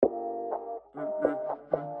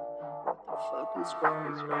is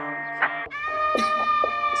going on?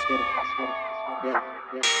 Let's get it. Yeah.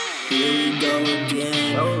 Here we go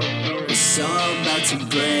again. It's all about to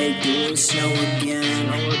break. Doing snow again.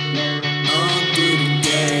 All through the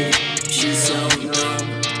day. She's so numb.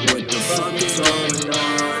 What the fuck is going on?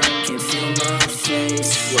 I can't feel my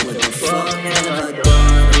face. What the fuck have I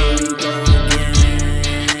done? Here we go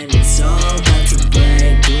again. It's all about to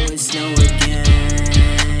break. Doing snow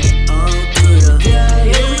again. All through the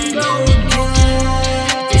day. Here we go again.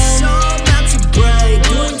 It's all about to break.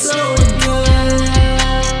 Doing snow again.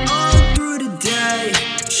 All through the day.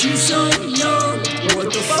 She's so young. What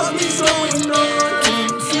the fuck is going on?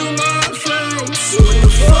 Can't feel my face. What the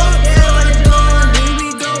fuck have I done? Here we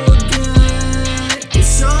go again.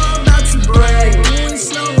 It's all about to break. Doing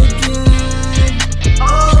snow again.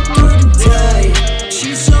 All through the day.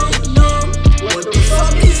 She's so young. What the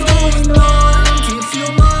fuck is going on? Can't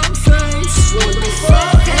feel my face. What the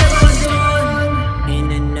fuck have I done? In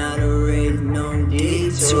and out of rave, no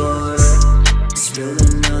detour. Spill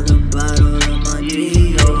another bottle of my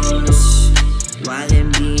Dior's. While I'm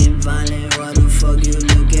being violent, what the fuck you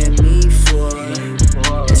look at me for?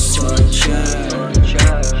 It's torture.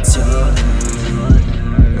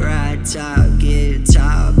 Ride top, get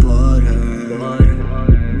top, bought her.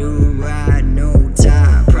 New ride, no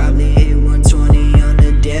top. Probably hit 120 on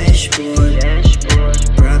the dashboard.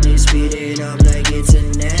 Probably speed it up like it's a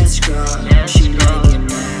NASCAR. She like it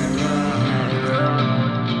mad raw.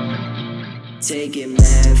 Take it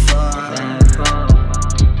mad far.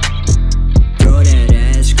 Throw that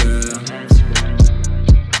ass, girl.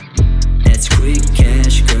 That's quick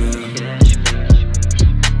cash, girl.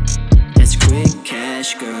 That's quick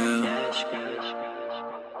cash, girl.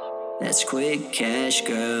 That's quick cash,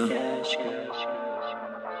 girl.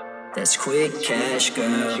 That's quick cash,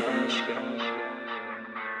 girl.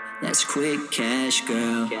 That's quick cash,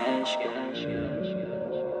 girl.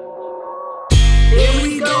 Here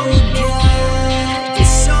we go.